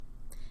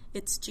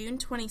It's June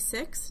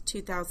 26,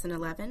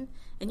 2011,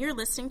 and you're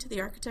listening to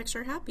the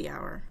Architecture Happy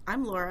Hour.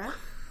 I'm Laura.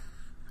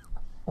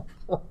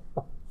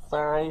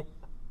 Sorry.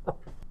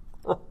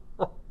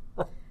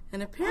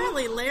 And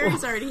apparently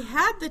Larry's already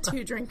had the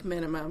 2-drink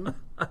minimum.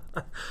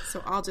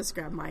 So I'll just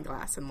grab my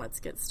glass and let's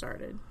get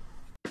started.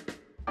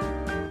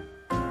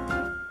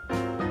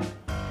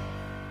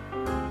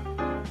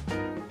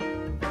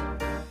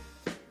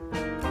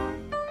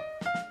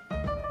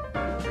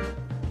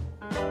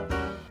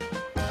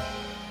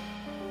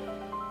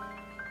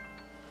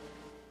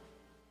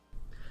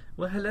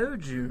 Well, hello,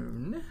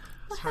 June.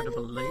 It's hard to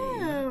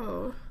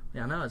believe.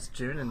 Yeah, I know, it's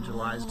June and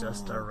July's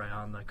just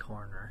around the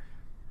corner.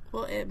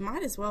 Well, it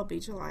might as well be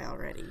July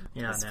already.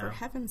 Yeah, I know. For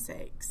heaven's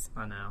sakes.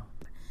 I know.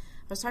 I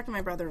was talking to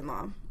my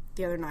brother-in-law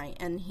the other night,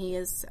 and he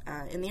is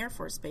in the Air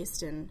Force,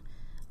 based in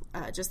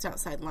just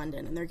outside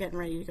London, and they're getting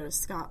ready to go to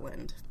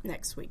Scotland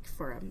next week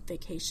for a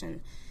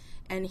vacation.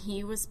 And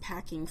he was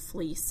packing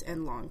fleece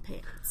and long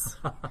pants.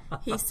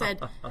 He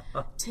said,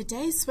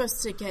 today's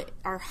supposed to get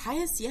our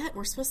highest yet.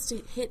 We're supposed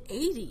to hit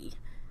 80.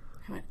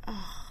 I went,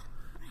 oh,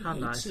 How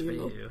nice for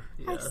you.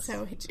 Yes. I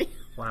so hate you.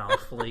 Wow,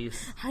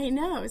 fleece. I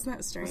know. Isn't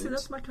that strange? Well, see,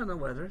 that's my kind of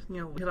weather.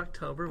 You know, we hit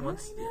October.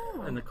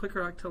 And the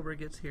quicker October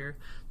gets here,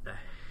 the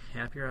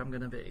happier I'm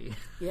going to be.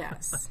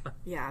 Yes.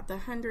 Yeah, the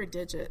 100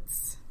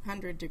 digits,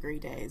 100-degree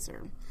days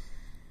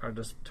are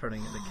just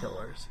turning into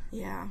killers.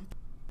 Yeah.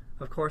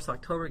 Of course,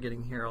 October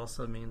getting here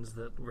also means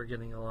that we're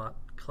getting a lot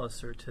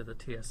closer to the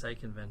TSA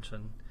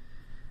convention,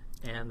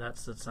 and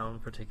that's its own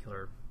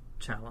particular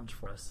challenge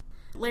for us.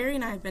 Larry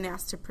and I have been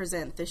asked to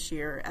present this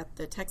year at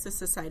the Texas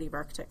Society of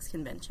Architects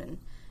convention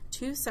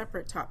 2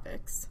 separate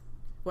topics.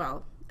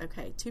 Well,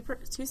 okay,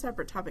 two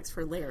separate topics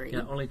for Larry.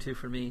 Yeah, only 2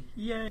 for me.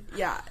 Yay!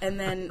 Yeah, and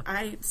then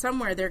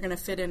somewhere they're going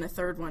to fit in a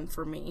third one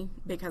for me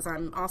because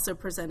I'm also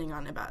presenting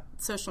on about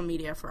social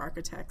media for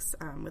architects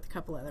with a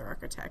couple other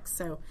architects.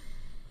 So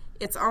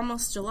it's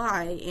almost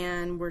July,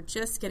 and we're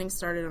just getting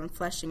started on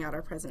fleshing out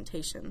our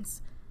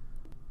presentations.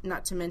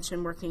 Not to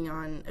mention working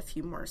on a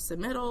few more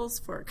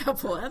submittals for a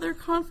couple other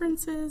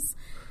conferences.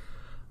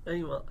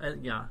 We've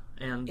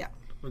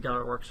got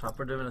our workshop.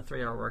 We're doing a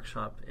 3-hour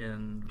workshop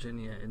in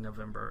Virginia in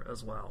November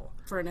as well.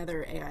 For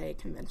another AIA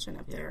convention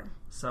up there.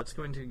 So it's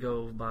going to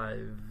go by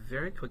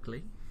very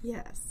quickly.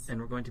 Yes. And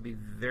we're going to be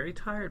very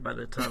tired by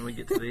the time we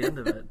get to the end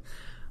of it.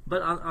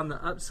 But on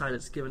the upside,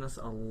 it's given us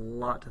a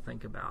lot to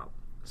think about.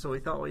 So we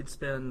thought we'd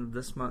spend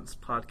this month's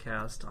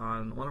podcast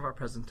on one of our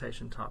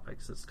presentation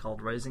topics. It's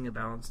called Raising a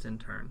Balanced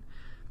Intern,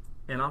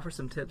 and offer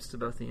some tips to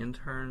both the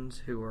interns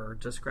who are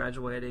just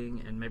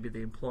graduating and maybe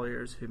the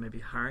employers who may be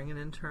hiring an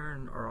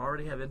intern or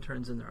already have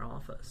interns in their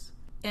office.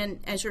 And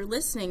as you're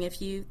listening,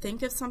 if you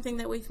think of something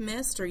that we've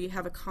missed or you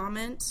have a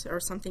comment or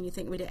something you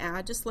think we need to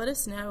add, just let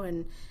us know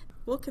and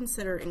we'll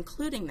consider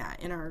including that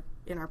in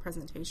our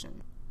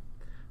presentation.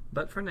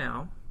 But for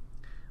now,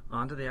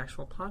 on to the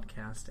actual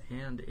podcast,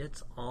 and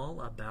it's all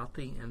about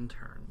the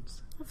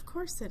interns. Of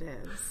course it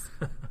is.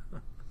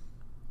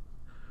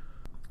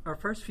 Our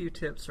first few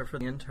tips are for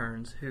the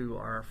interns who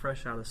are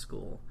fresh out of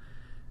school.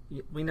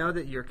 We know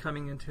that you're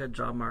coming into a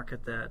job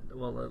market that,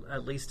 well,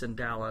 at least in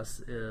Dallas,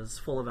 is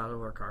full of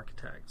out-of-work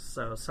architects.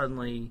 So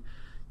suddenly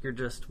you're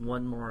just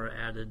one more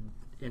added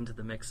into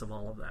the mix of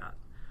all of that.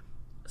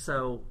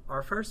 So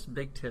our first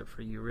big tip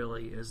for you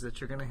really is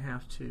that you're going to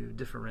have to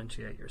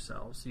differentiate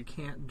yourselves. You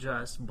can't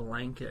just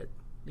blanket,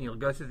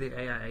 go through the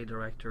AIA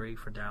directory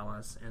for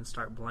Dallas and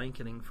start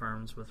blanketing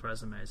firms with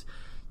resumes.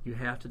 You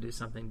have to do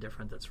something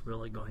different that's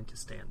really going to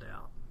stand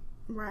out.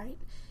 Right.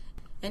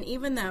 And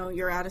even though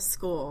you're out of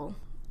school,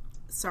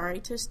 sorry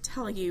to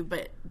tell you,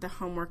 but the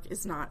homework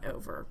is not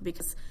over,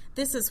 because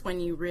this is when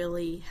you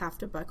really have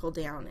to buckle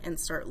down and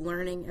start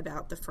learning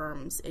about the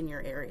firms in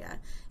your area.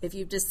 If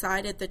you've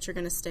decided that you're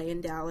going to stay in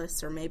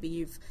Dallas, or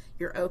maybe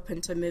you're open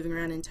to moving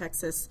around in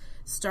Texas,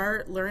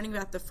 start learning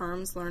about the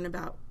firms, learn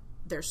about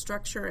their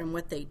structure and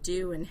what they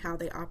do and how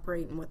they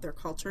operate and what their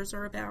cultures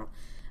are about.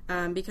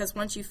 Because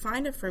once you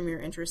find a firm you're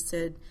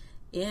interested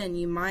in,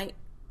 you might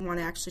want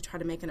to actually try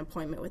to make an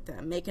appointment with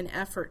them, make an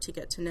effort to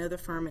get to know the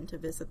firm and to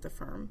visit the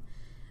firm.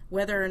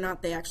 Whether or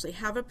not they actually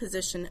have a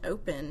position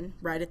open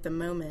right at the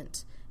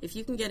moment, if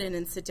you can get in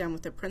and sit down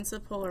with the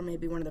principal or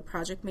maybe one of the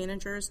project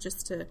managers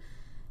just to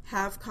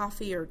have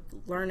coffee or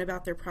learn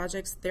about their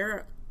projects,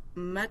 they're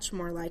much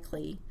more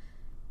likely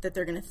that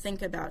they're going to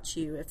think about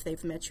you if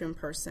they've met you in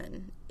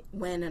person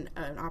when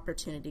an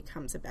opportunity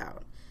comes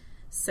about.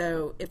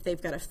 So if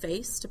they've got a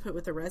face to put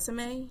with a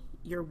resume,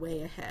 you're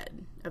way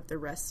ahead of the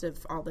rest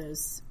of all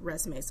those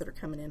resumes that are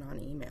coming in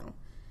on email.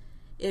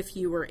 If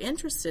you were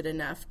interested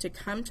enough to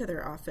come to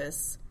their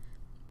office,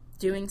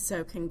 doing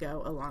so can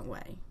go a long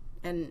way.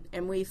 And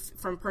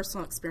from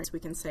personal experience,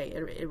 we can say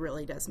it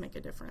really does make a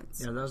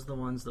difference. Yeah, those are the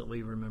ones that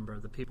we remember,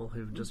 the people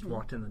who've just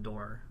walked in the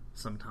door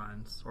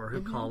sometimes, or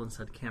who called and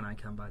said, can I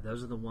come by?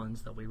 Those are the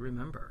ones that we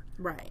remember.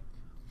 Right.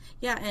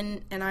 Yeah,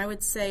 and I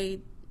would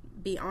say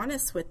be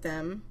honest with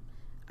them.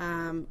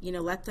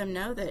 Let them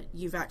know that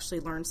you've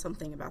actually learned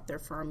something about their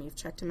firm. You've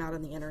checked them out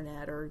on the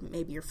internet, or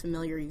maybe you're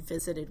familiar, you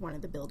visited one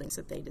of the buildings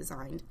that they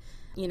designed,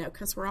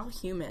 because we're all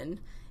human,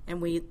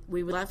 and we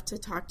would love to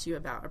talk to you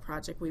about a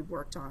project we've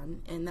worked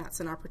on, and that's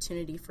an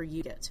opportunity for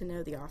you to get to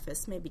know the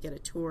office, maybe get a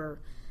tour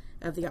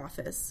of the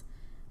office.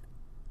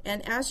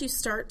 And as you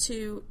start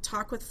to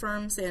talk with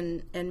firms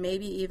and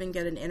maybe even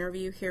get an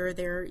interview here or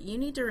there, you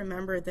need to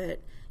remember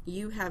that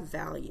you have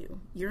value.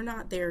 You're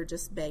not there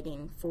just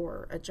begging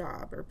for a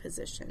job or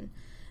position.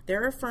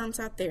 There are firms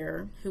out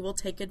there who will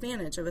take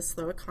advantage of a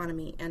slow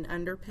economy and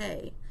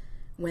underpay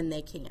when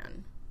they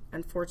can.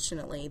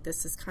 Unfortunately,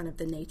 this is kind of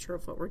the nature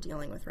of what we're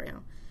dealing with right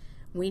now.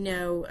 We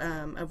know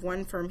of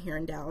one firm here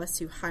in Dallas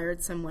who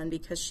hired someone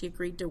because she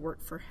agreed to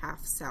work for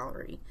half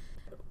salary.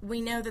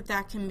 We know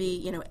that can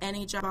be,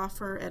 any job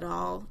offer at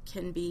all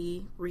can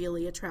be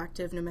really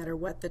attractive no matter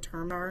what the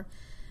terms are,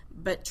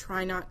 but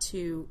try not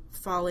to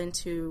fall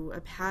into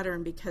a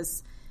pattern,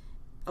 because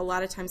a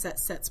lot of times that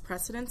sets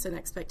precedents and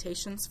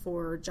expectations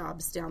for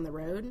jobs down the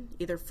road,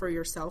 either for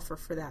yourself or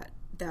for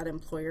that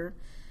employer.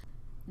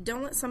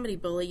 Don't let somebody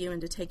bully you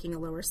into taking a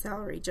lower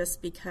salary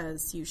just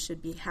because you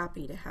should be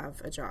happy to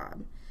have a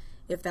job.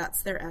 If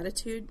that's their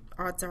attitude,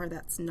 odds are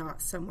that's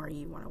not somewhere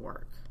you want to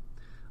work.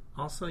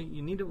 Also,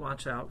 you need to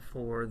watch out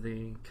for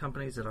the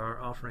companies that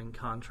are offering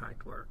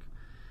contract work.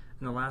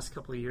 In the last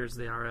couple of years,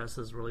 the IRS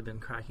has really been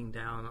cracking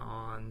down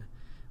on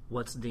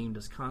what's deemed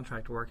as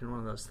contract work, and one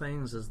of those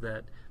things is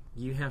that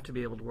you have to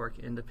be able to work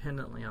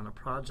independently on a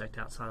project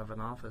outside of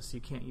an office.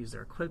 You can't use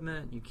their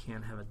equipment, you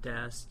can't have a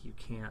desk, you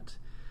can't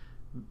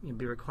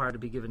be required to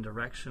be given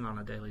direction on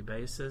a daily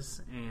basis,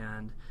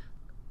 and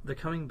they're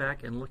coming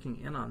back and looking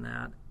in on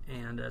that.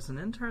 And as an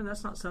intern,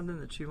 that's not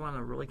something that you want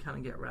to really kind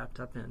of get wrapped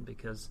up in,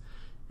 because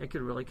it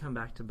could really come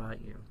back to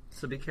bite you.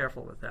 So be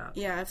careful with that.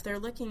 Yeah, if they're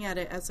looking at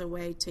it as a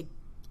way to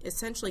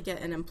essentially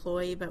get an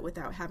employee but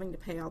without having to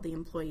pay all the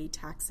employee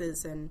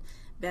taxes and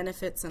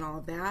benefits and all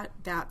of that,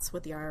 that's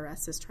what the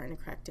IRS is trying to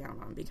crack down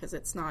on, because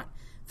it's not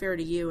fair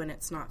to you and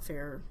it's not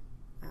fair.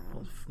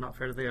 Well, not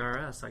fair to the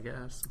IRS, I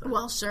guess. But.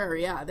 Well, sure,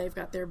 yeah. They've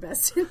got their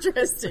best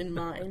interest in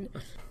mind.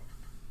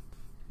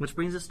 Which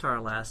brings us to our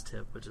last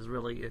tip, which is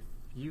really, if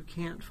you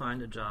can't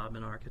find a job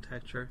in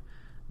architecture,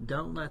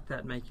 don't let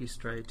that make you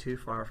stray too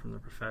far from the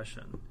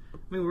profession. I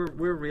mean,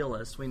 we're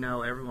realists. We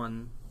know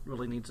everyone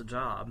really needs a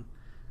job,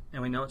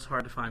 and we know it's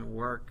hard to find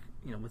work,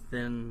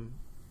 within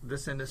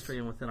this industry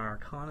and within our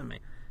economy.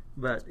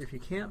 But if you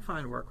can't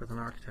find work with an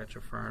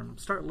architecture firm,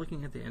 start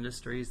looking at the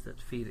industries that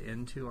feed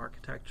into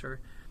architecture.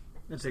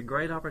 It's a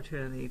great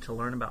opportunity to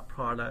learn about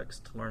products,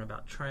 to learn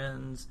about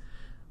trends,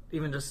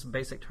 even just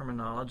basic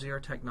terminology or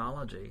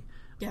technology.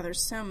 Yeah,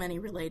 there's so many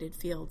related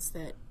fields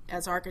that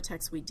as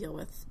architects we deal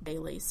with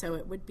daily, so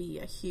it would be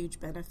a huge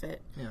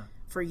benefit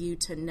for you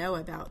to know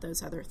about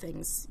those other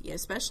things,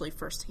 especially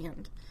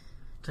firsthand.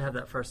 To have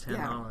that firsthand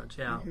knowledge,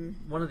 yeah.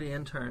 Mm-hmm. One of the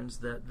interns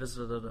that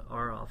visited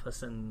our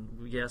office,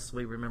 and yes,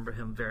 we remember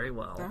him very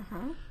well,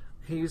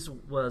 he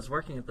was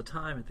working at the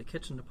time at the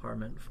kitchen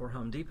department for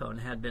Home Depot and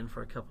had been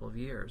for a couple of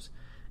years.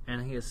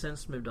 And he has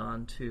since moved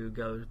on to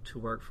go to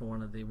work for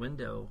one of the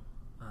window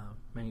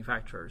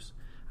manufacturers,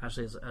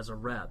 actually as a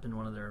rep in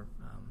one of their,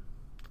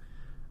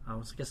 I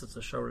guess it's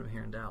a showroom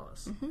here in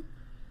Dallas. Mm-hmm.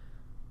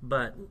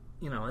 But,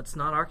 it's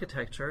not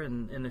architecture,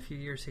 and in a few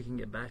years he can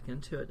get back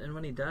into it. And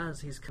when he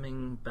does, he's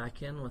coming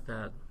back in with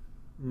that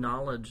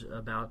knowledge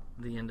about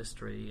the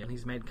industry, and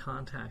he's made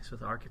contacts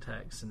with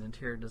architects and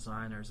interior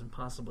designers and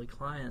possibly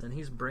clients, and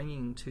he's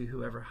bringing to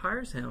whoever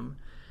hires him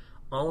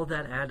all of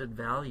that added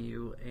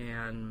value,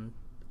 and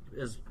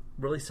is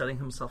really setting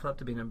himself up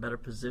to be in a better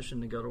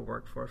position to go to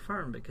work for a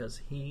firm,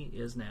 because he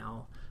is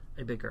now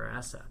a bigger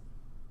asset.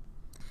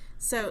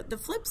 So the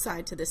flip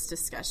side to this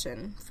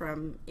discussion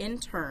from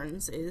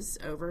interns is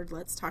over,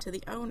 let's talk to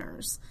the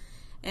owners.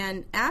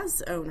 And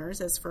as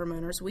owners, as firm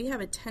owners, we have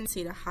a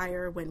tendency to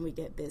hire when we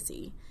get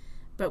busy,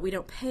 but we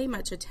don't pay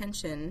much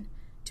attention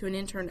to an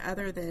intern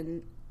other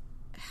than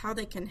how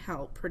they can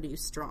help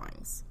produce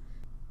drawings.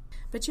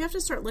 But you have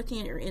to start looking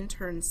at your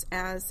interns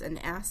as an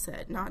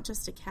asset, not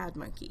just a CAD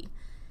monkey.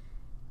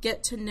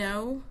 Get to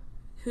know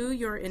who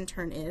your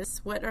intern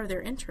is, what are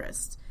their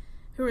interests,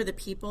 who are the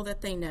people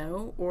that they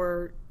know,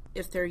 or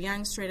if they're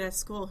young, straight out of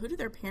school, who do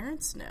their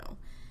parents know?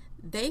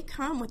 They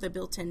come with a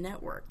built-in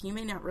network. You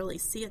may not really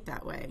see it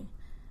that way,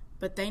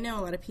 but they know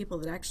a lot of people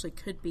that actually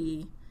could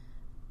be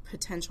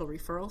potential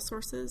referral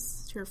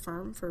sources to your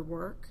firm for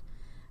work.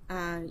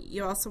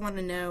 You also want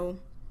to know,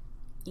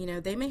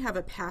 they may have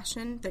a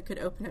passion that could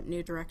open up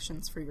new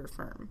directions for your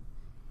firm.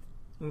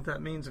 What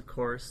that means, of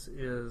course,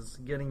 is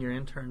getting your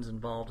interns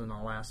involved in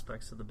all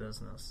aspects of the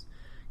business.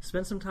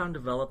 Spend some time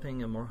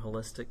developing a more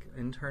holistic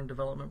intern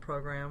development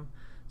program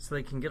so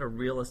they can get a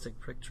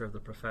realistic picture of the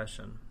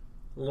profession.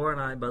 Laura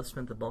and I both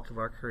spent the bulk of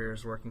our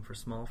careers working for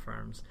small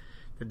firms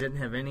that didn't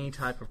have any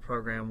type of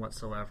program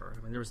whatsoever.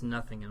 I mean, there was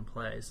nothing in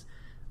place.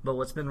 But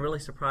what's been really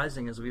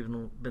surprising is we've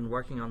been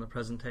working on the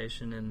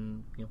presentation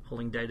and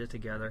pulling data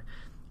together,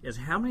 is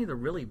how many of the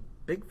really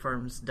big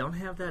firms don't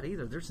have that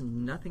either. There's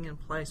nothing in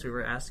place. We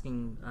were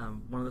asking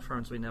one of the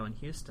firms we know in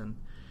Houston,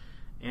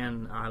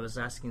 and I was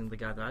asking the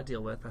guy that I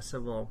deal with, I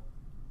said, well,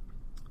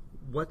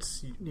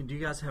 do you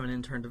guys have an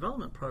intern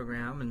development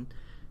program? And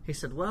he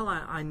said, well,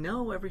 I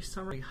know every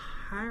summer we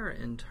hire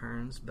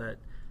interns, but,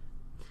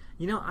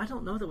 I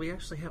don't know that we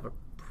actually have a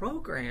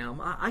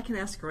program. I can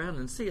ask around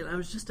and see it. I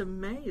was just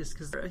amazed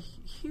because they're a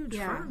huge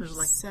firm. There's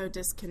like so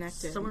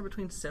disconnected. Somewhere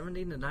between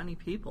 70 to 90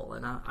 people,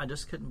 and I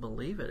just couldn't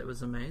believe it. It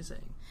was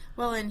amazing.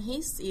 Well, and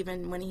he's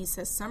even, when he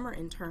says summer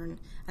intern,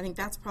 I think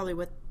that's probably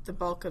what the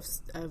bulk of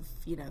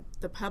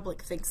the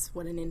public thinks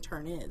what an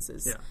intern is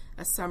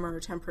a summer or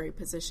temporary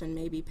position,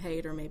 maybe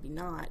paid or maybe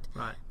not.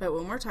 Right. But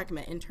when we're talking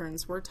about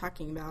interns, we're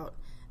talking about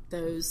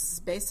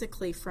those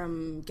basically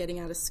from getting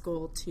out of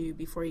school to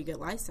before you get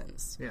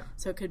licensed. Yeah.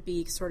 So it could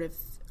be sort of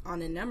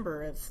on a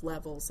number of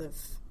levels of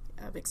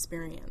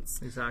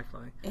experience.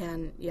 Exactly.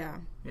 And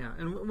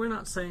and we're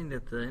not saying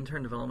that the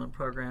intern development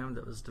program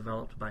that was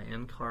developed by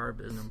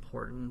NCARB isn't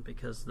important,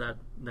 because that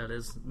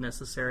is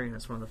necessary, and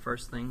it's one of the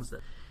first things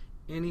that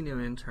any new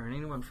intern,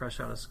 anyone fresh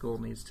out of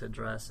school, needs to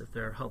address if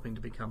they're hoping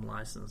to become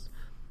licensed.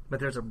 But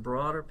there's a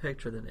broader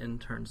picture that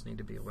interns need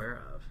to be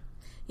aware of.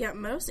 Yeah,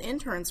 most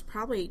interns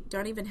probably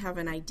don't even have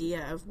an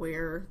idea of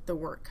where the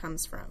work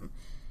comes from.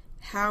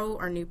 How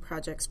are new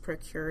projects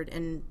procured,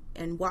 and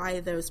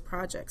why those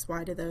projects?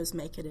 Why do those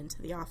make it into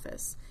the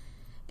office?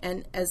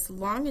 And as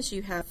long as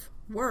you have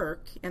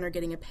work and are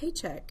getting a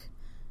paycheck,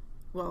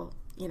 well,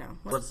 who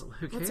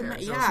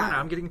cares?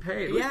 I'm getting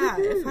paid. Yeah,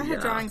 if I had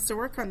drawings to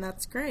work on,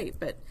 that's great.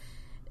 But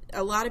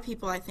a lot of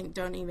people, I think,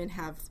 don't even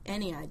have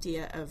any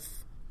idea of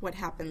what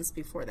happens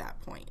before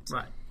that point.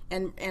 Right.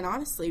 And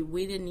honestly,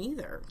 we didn't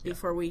either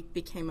before we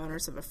became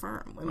owners of a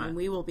firm. I mean,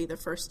 we will be the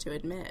first to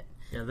admit.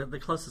 Yeah, the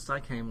closest I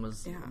came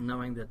was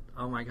knowing that,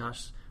 oh my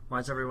gosh, why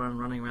is everyone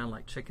running around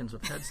like chickens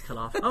with heads cut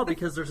off? Oh,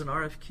 because there's an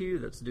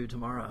RFQ that's due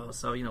tomorrow.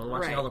 So,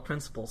 watching all the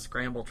principals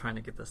scramble trying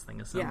to get this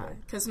thing assembled. Yeah,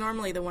 because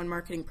normally the one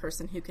marketing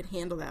person who could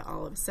handle that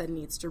all of a sudden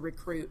needs to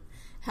recruit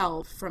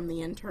help from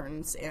the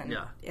interns, and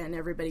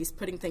everybody's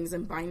putting things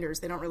in binders.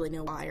 They don't really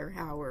know why or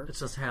how or it's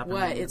just happening.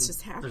 What. It's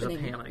just happening.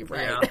 There's a panic.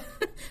 Right.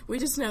 Yeah. We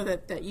just know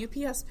that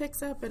UPS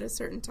picks up at a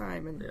certain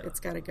time, and it's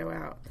got to go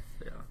out.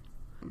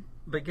 Yeah.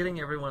 But getting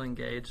everyone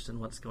engaged in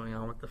what's going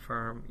on with the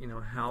firm,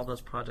 how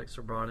those projects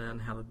are brought in,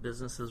 how the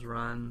business is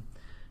run,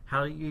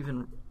 how you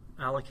even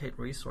allocate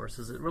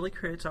resources, it really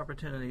creates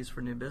opportunities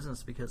for new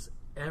business because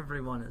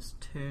everyone is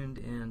tuned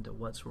in to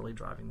what's really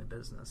driving the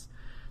business.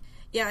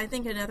 Yeah, I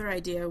think another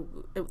idea,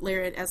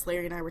 Larry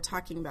and I were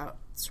talking about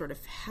sort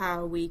of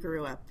how we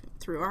grew up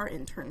through our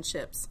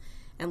internships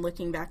and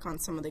looking back on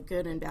some of the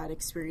good and bad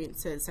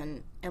experiences.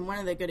 And one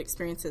of the good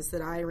experiences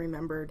that I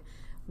remembered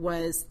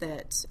was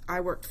that I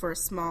worked for a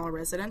small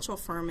residential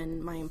firm,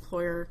 and my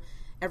employer,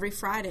 every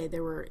Friday,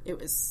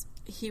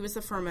 he was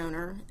the firm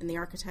owner and the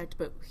architect,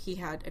 but he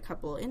had a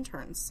couple of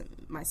interns,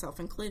 myself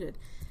included.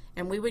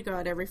 And we would go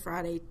out every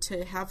Friday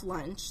to have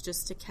lunch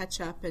just to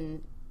catch up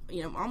and,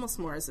 almost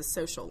more as a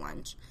social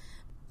lunch.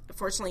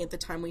 Fortunately, at the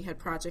time, we had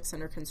projects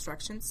under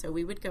construction, so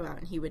we would go out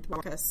and he would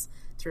walk us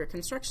through a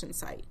construction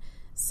site.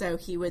 So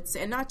he would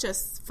say, and not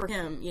just for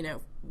him,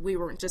 we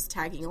weren't just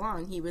tagging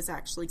along. He was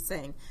actually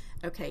saying,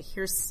 okay,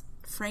 here's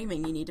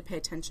framing you need to pay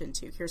attention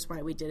to. Here's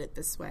why we did it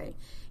this way.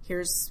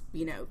 Here's,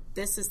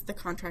 this is the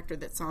contractor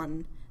that's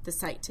on the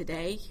site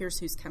today. Here's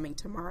who's coming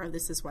tomorrow.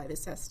 This is why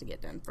this has to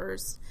get done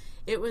first.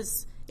 It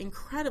was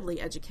incredibly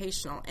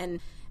educational, and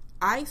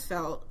I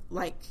felt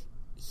like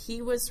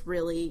he was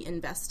really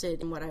invested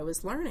in what I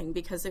was learning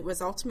because it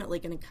was ultimately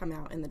going to come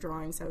out in the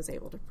drawings I was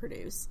able to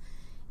produce.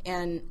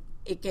 And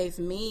it gave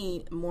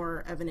me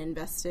more of an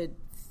invested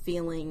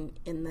feeling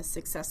in the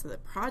success of the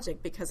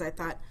project because I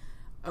thought,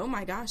 oh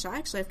my gosh, I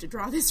actually have to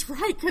draw this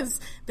right because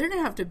they're going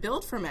to have to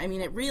build from it. I mean,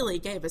 it really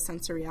gave a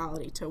sense of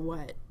reality to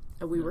what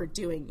we were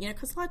doing.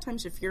 Because a lot of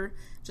times if you're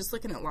just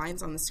looking at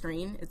lines on the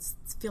screen, it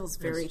feels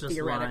very it's just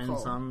theoretical.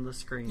 Lines on the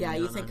screen. Yeah,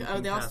 you think,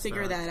 they'll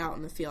figure that out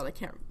in the field. I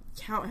can't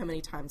count how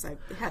many times I've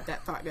had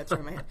that thought go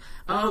through my head.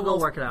 We'll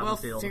work it out in the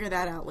field. We'll figure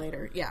that out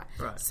later. Yeah.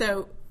 Right.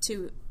 So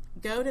to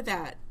go to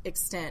that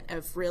extent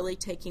of really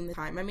taking the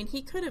time. I mean,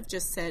 he could have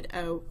just said,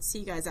 oh, see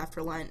you guys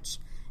after lunch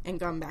and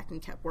gone back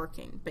and kept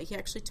working. But he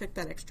actually took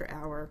that extra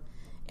hour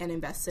and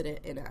invested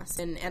it in us.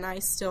 And I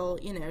still,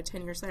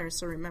 10 years later, I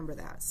still remember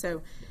that.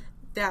 So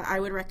that I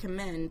would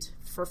recommend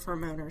for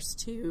firm owners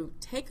to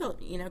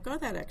go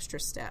that extra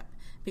step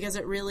because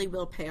it really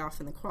will pay off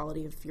in the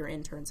quality of your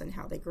interns and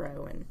how they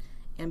grow and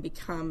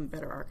become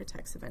better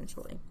architects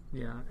eventually.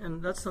 Yeah,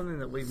 and that's something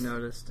that we've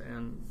noticed,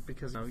 and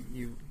because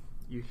you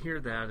hear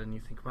that and you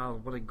think, wow,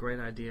 what a great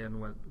idea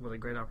and what a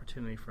great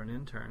opportunity for an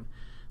intern.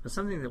 But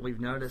something that we've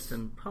noticed,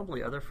 and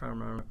probably other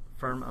firm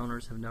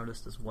owners have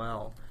noticed as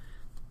well,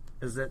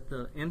 is that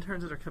the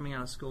interns that are coming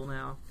out of school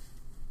now,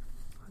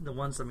 the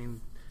ones,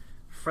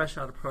 fresh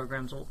out of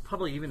programs, well,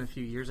 probably even a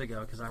few years ago,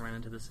 because I ran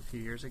into this a few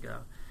years ago,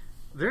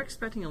 they're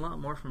expecting a lot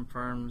more from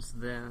firms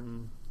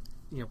than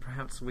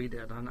perhaps we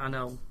did. I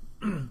know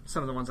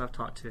some of the ones I've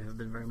talked to have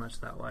been very much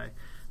that way.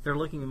 they're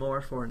looking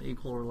more for an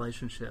equal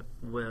relationship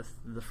with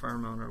the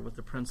firm owner, with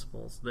the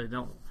principals. They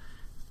don't,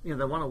 they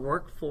want to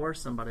work for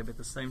somebody, but at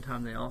the same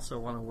time they also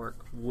want to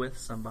work with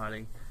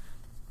somebody.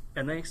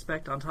 And they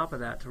expect on top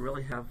of that to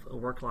really have a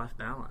work-life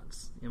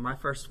balance. My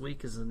first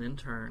week as an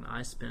intern,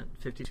 I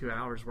spent 52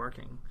 hours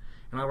working.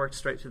 And I worked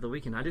straight through the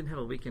weekend. I didn't have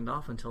a weekend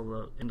off until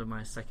the end of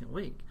my second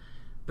week.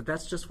 But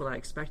that's just what I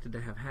expected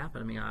to have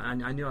happen. I mean,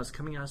 I knew I was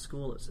coming out of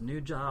school. It was a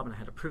new job, and I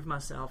had to prove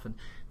myself. And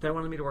if they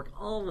wanted me to work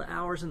all the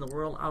hours in the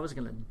world, I was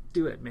going to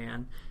do it,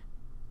 man.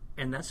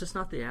 And that's just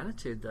not the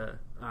attitude.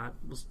 I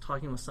was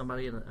talking with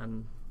somebody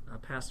in a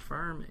past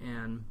firm,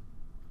 and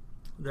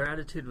their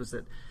attitude was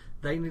that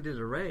they needed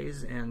a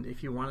raise, and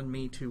if you wanted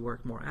me to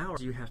work more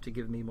hours, you have to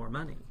give me more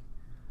money.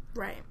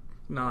 Right.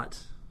 Not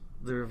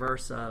the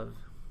reverse of,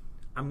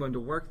 I'm going to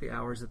work the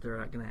hours that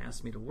they're going to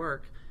ask me to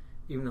work,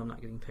 even though I'm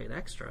not getting paid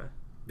extra.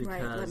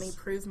 Because right. Let me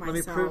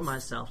prove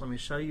myself. Let me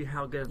show you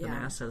how good of an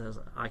asset as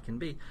I can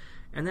be.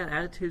 And that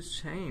attitude's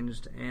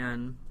changed.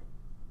 And,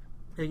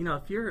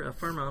 if you're a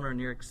firm owner and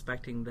you're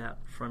expecting that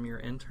from your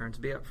interns,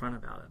 be upfront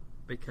about it.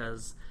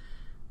 Because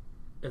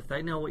if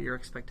they know what your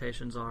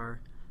expectations are,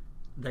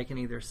 they can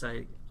either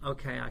say,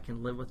 okay, I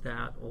can live with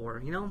that,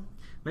 or,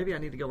 maybe I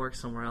need to go work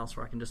somewhere else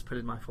where I can just put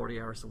in my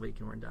 40 hours a week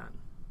and we're done.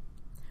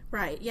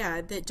 Right,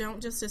 yeah. That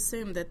don't just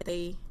assume that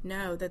they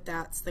know that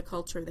that's the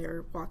culture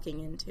they're walking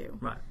into.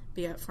 Right.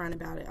 Be upfront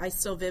about it. I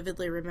still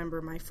vividly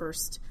remember my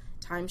first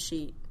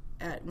timesheet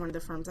at one of the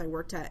firms I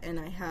worked at, and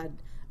I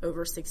had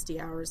over 60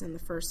 hours in the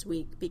first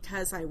week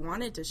because I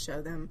wanted to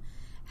show them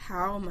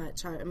how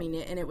much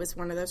and it was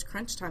one of those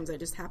crunch times. I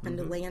just happened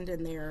to land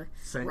in there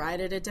right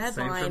at a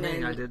deadline, same for me.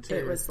 and I did too.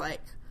 It was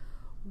like,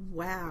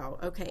 wow,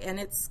 okay. And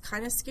it's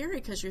kind of scary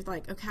because you're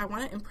like, okay, I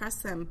want to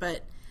impress them,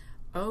 but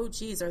oh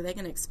geez, are they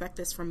going to expect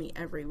this from me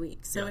every week?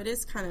 So it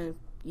is kind of,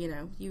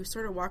 you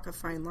sort of walk a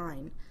fine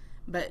line,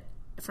 but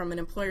from an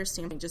employer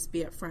standpoint, just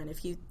be upfront.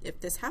 If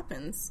this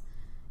happens,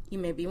 you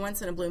may be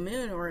once in a blue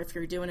moon, or if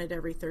you're doing it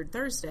every third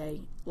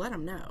Thursday, let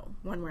them know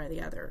one way or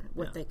the other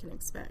what they can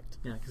expect.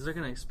 Yeah, because they're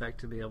going to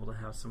expect to be able to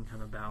have some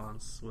kind of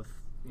balance with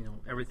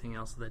everything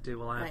else that they do.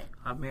 Well,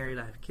 I'm married,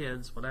 I have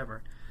kids,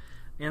 whatever.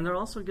 And they're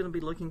also going to be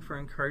looking for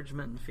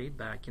encouragement and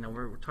feedback.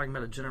 We're talking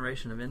about a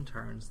generation of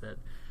interns that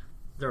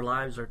their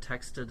lives are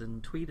texted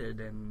and tweeted,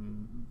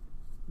 and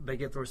they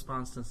get the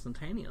response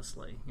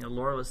instantaneously.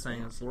 Laura was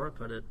saying, as Laura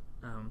put it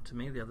to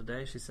me the other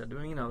day, she said,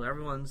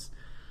 everyone's,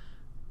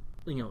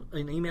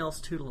 an email's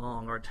too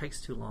long, or it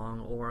takes too long,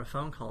 or a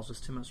phone call's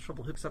just too much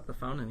trouble. Who picks up the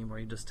phone anymore?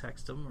 You just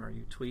text them, or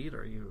you tweet,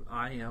 or you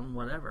IM,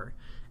 whatever,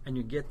 and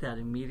you get that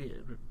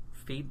immediate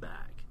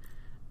feedback.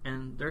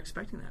 And they're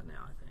expecting that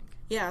now, I think.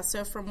 Yeah,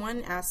 so from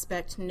one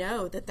aspect,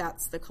 know that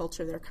that's the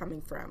culture they're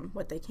coming from,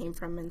 what they came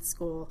from in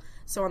school.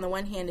 So on the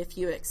one hand, if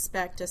you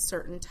expect a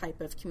certain type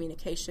of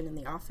communication in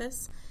the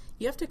office,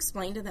 you have to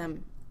explain to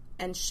them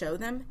and show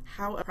them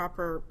how a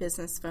proper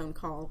business phone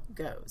call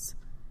goes.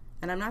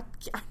 And I'm not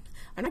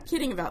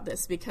kidding about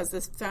this, because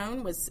this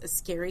phone was a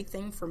scary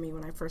thing for me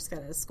when I first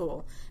got out of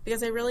school,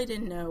 because I really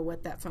didn't know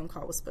what that phone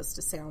call was supposed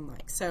to sound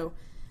like. So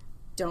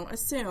don't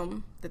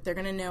assume that they're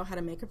going to know how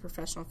to make a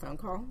professional phone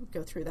call.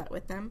 Go through that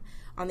with them.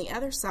 On the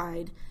other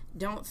side,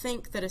 don't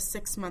think that a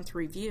 6-month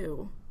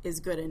review is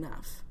good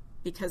enough,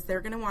 because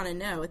they're going to want to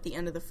know at the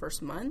end of the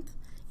first month,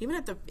 even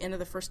at the end of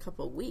the first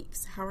couple of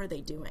weeks, how are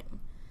they doing?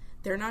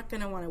 They're not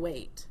going to want to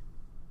wait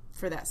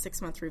for that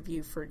 6-month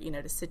review for,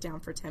 to sit down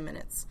for 10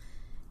 minutes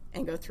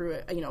and go through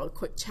a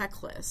quick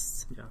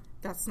checklist. Yeah.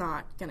 That's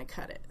not going to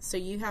cut it. So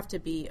you have to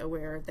be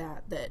aware of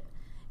that.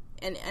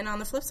 And on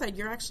the flip side,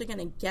 you're actually going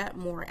to get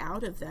more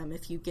out of them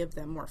if you give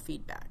them more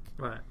feedback.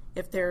 Right.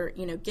 If they're,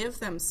 give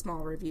them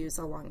small reviews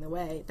along the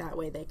way. That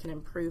way they can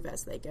improve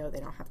as they go. They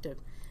don't have to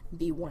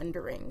be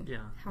wondering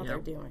how they're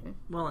doing.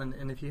 Well,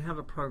 and if you have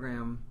a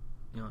program,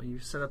 you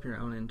set up your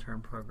own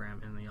intern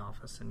program in the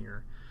office and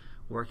you're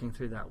working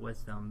through that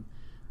with them,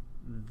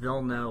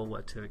 they'll know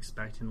what to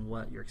expect and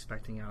what you're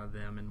expecting out of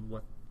them and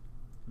what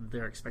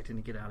they're expecting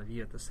to get out of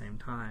you at the same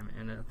time.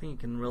 And I think it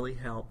can really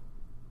help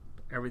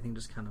everything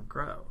just kind of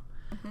grow.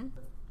 Mm-hmm.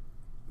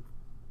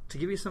 To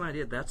give you some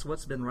idea, that's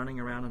what's been running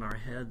around in our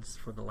heads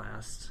for the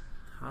last,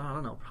 I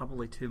don't know,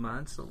 probably 2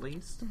 months at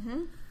least. Mm-hmm.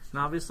 And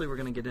obviously we're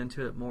going to get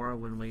into it more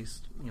when we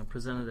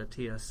presented at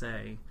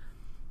TSA.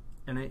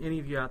 And any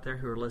of you out there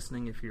who are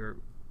listening, if you're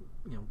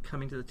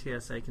coming to the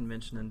TSA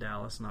convention in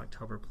Dallas in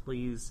October,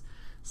 please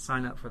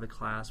sign up for the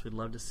class. We'd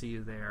love to see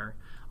you there.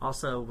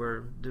 Also, we're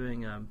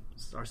doing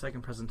our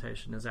second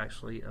presentation is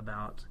actually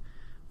about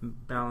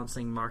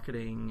balancing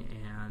marketing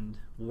and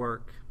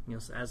work.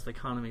 As the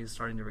economy is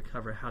starting to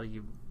recover, how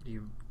do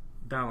you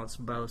balance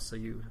both so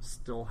you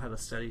still have a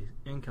steady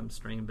income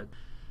stream, but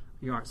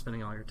you aren't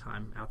spending all your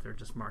time out there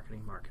just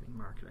marketing.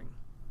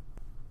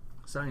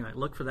 So anyway,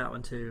 look for that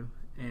one too,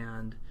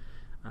 and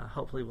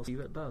hopefully we'll see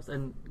you at both.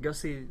 And go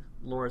see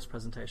Laura's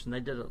presentation. They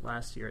did it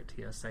last year at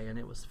TSA, and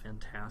it was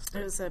fantastic.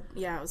 It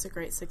was a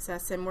great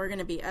success, and we're going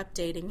to be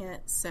updating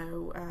it.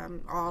 So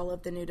all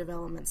of the new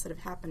developments that have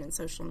happened in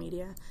social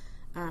media,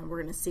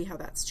 we're going to see how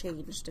that's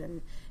changed.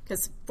 And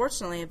because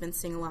fortunately I've been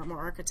seeing a lot more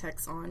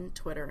architects on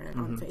Twitter and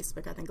on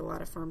Facebook. I think a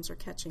lot of firms are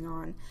catching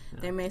on.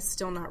 They may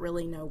still not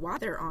really know why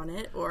they're on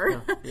it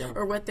or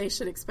or what they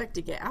should expect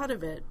to get out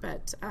of it,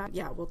 but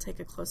we'll take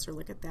a closer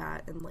look at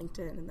that and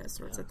LinkedIn and those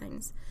sorts of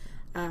things.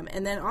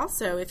 And then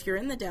also, if you're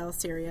in the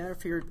Dallas area,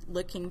 if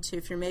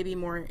you're maybe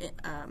more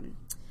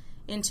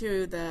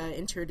into the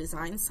interior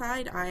design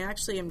side, I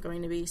actually am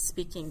going to be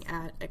speaking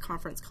at a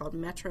conference called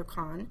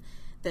MetroCon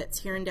that's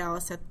here in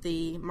Dallas at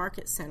the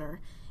Market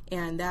Center,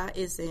 and that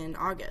is in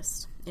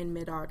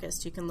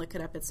mid-August. You can look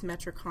it up. It's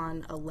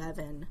MetroCon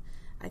 11,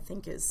 I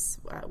think is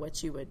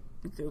what you would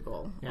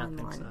Google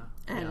online. I think so.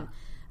 And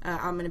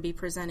I'm going to be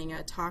presenting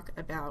a talk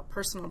about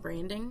personal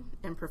branding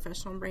and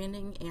professional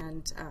branding,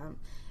 and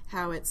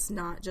how it's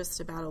not just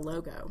about a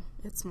logo.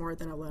 It's more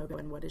than a logo,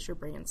 and what is your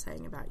brand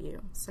saying about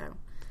you. So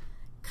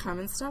come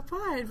and stop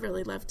by. I'd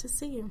really love to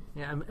see you.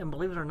 Yeah, and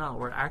believe it or not,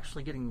 we're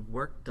actually getting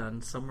work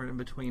done somewhere in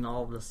between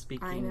all the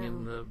speaking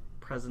and the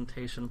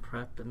presentation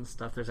prep and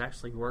stuff. There's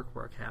actually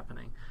work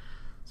happening.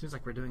 Seems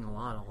like we're doing a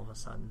lot all of a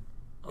sudden.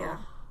 Yeah,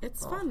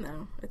 it's fun,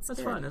 though. It's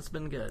fun. It's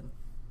been good.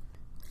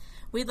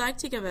 We'd like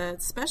to give a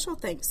special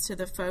thanks to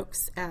the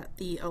folks at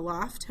the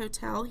Aloft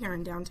Hotel here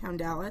in downtown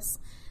Dallas.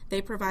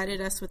 They provided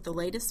us with the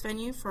latest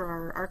venue for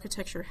our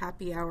Architecture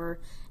Happy Hour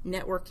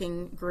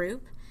networking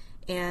group,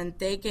 and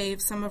they gave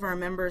some of our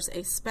members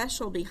a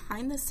special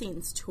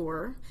behind-the-scenes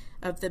tour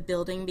of the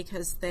building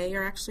because they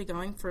are actually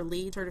going for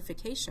LEED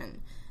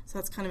certification. So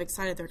that's kind of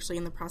exciting. They're actually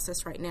in the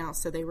process right now,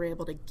 so they were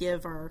able to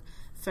give our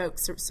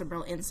folks some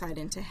real insight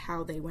into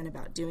how they went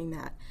about doing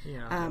that.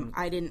 Yeah,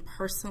 I didn't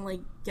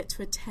personally get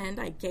to attend.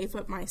 I gave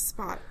up my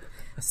spot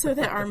so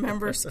that our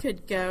members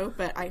could go,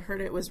 but I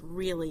heard it was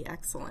really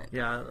excellent.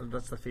 Yeah,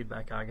 that's the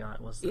feedback I got.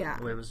 It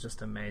was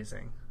just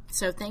amazing.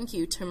 So thank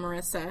you to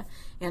Marissa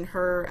and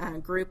her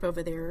group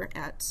over there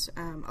at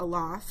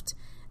Aloft.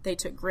 They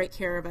took great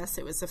care of us.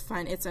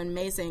 It's an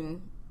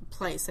amazing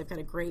place. They've got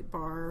a great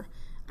bar.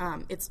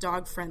 It's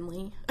dog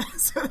friendly,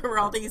 so there were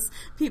all these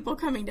people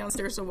coming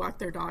downstairs to walk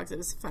their dogs. It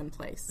was a fun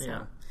place.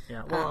 So.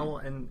 Yeah. Well,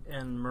 and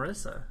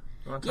Marissa.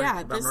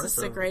 This is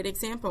a great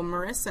example.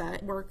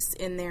 Marissa works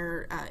in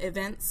their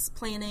events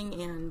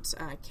planning and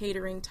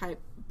catering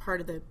type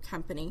part of the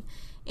company,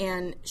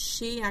 and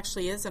she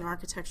actually is an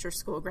architecture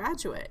school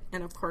graduate.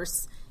 And of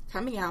course,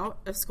 coming out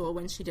of school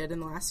when she did in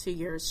the last few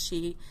years,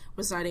 she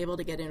was not able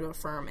to get into a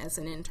firm as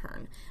an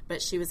intern,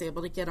 but she was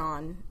able to get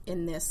on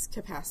in this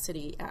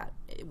capacity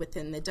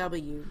within the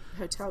W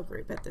Hotel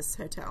group at this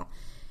hotel.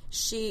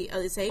 She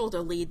is able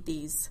to lead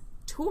these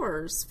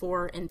tours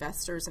for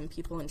investors and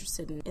people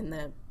interested in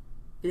the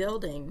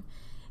building,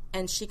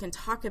 and she can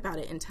talk about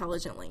it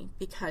intelligently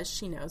because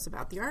she knows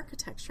about the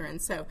architecture.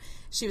 And so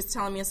she was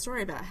telling me a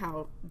story about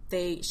how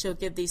she'll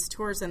give these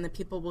tours and the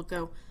people will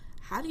go,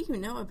 "How do you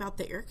know about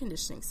the air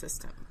conditioning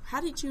system?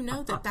 How did you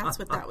know that that's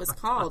what that was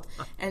called?"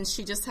 And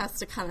she just has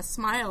to kind of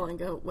smile and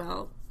go,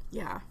 "Well,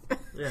 yeah,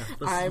 this is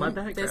my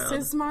background. This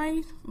is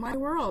my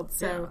world."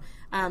 So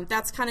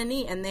that's kind of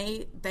neat, and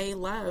they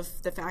love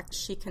the fact that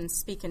she can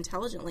speak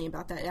intelligently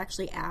about that. It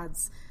actually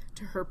adds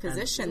to her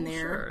position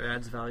there. Sure, it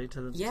adds value to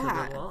the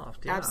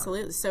loft. Yeah,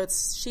 absolutely. So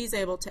she's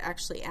able to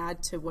actually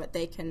add to what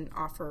they can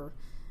offer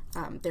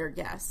their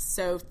guests.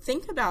 So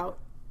think about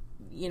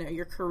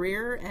your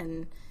career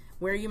and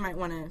where you might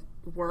want to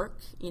work,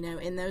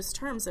 in those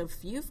terms of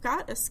you've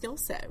got a skill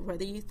set,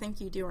 whether you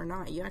think you do or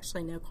not. You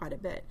actually know quite a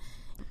bit.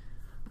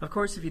 Of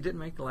course, if you didn't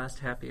make the last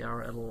happy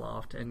hour at a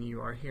loft and you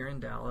are here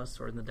in Dallas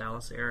or in the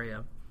Dallas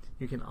area,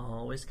 you can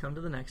always come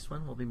to the next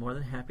one. We'll be more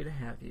than happy to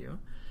have you.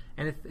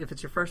 And if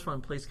it's your first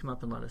one, please come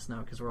up and let us know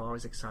because we're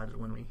always excited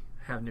when we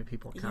have new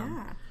people come.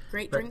 Yeah,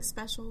 great drink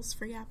specials,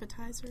 free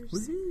appetizers,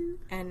 woo-hoo.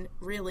 And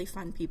really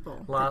fun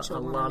people. A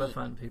lot of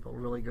fun people,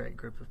 really great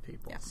group of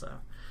people. Yeah.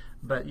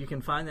 But you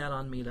can find that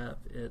on Meetup.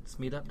 It's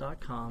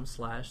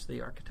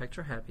meetup.com/the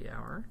Architecture Happy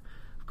Hour.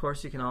 Of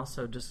course, you can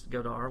also just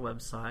go to our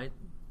website,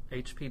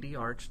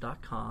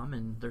 hpdarch.com,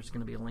 and there's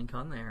going to be a link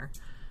on there.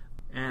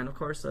 And of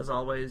course, as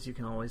always, you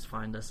can always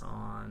find us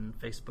on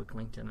Facebook,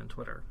 LinkedIn, and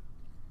Twitter.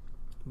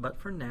 But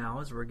for now,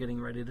 as we're getting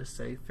ready to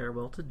say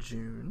farewell to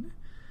June,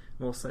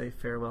 we'll say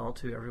farewell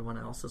to everyone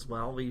else as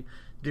well. We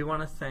do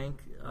want to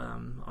thank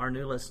our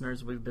new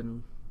listeners. We've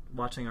been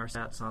watching our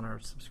stats on our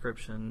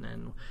subscription,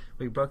 and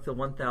we broke the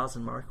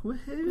 1,000 mark. Woohoo!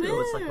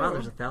 It's like, wow,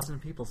 there's 1,000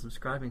 people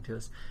subscribing to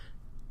us.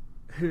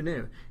 Who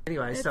knew?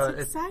 Anyway, it's so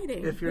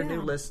exciting. If you're a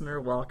new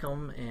listener,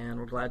 welcome, and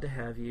we're glad to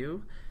have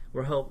you.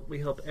 We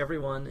hope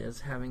everyone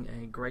is having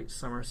a great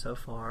summer so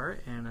far,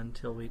 and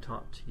until we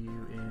talk to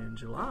you in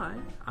July,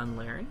 I'm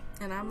Larry.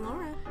 And I'm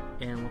Laura.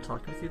 And we'll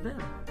talk with you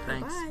then.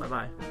 Thanks.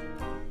 Bye-bye.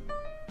 Bye-bye.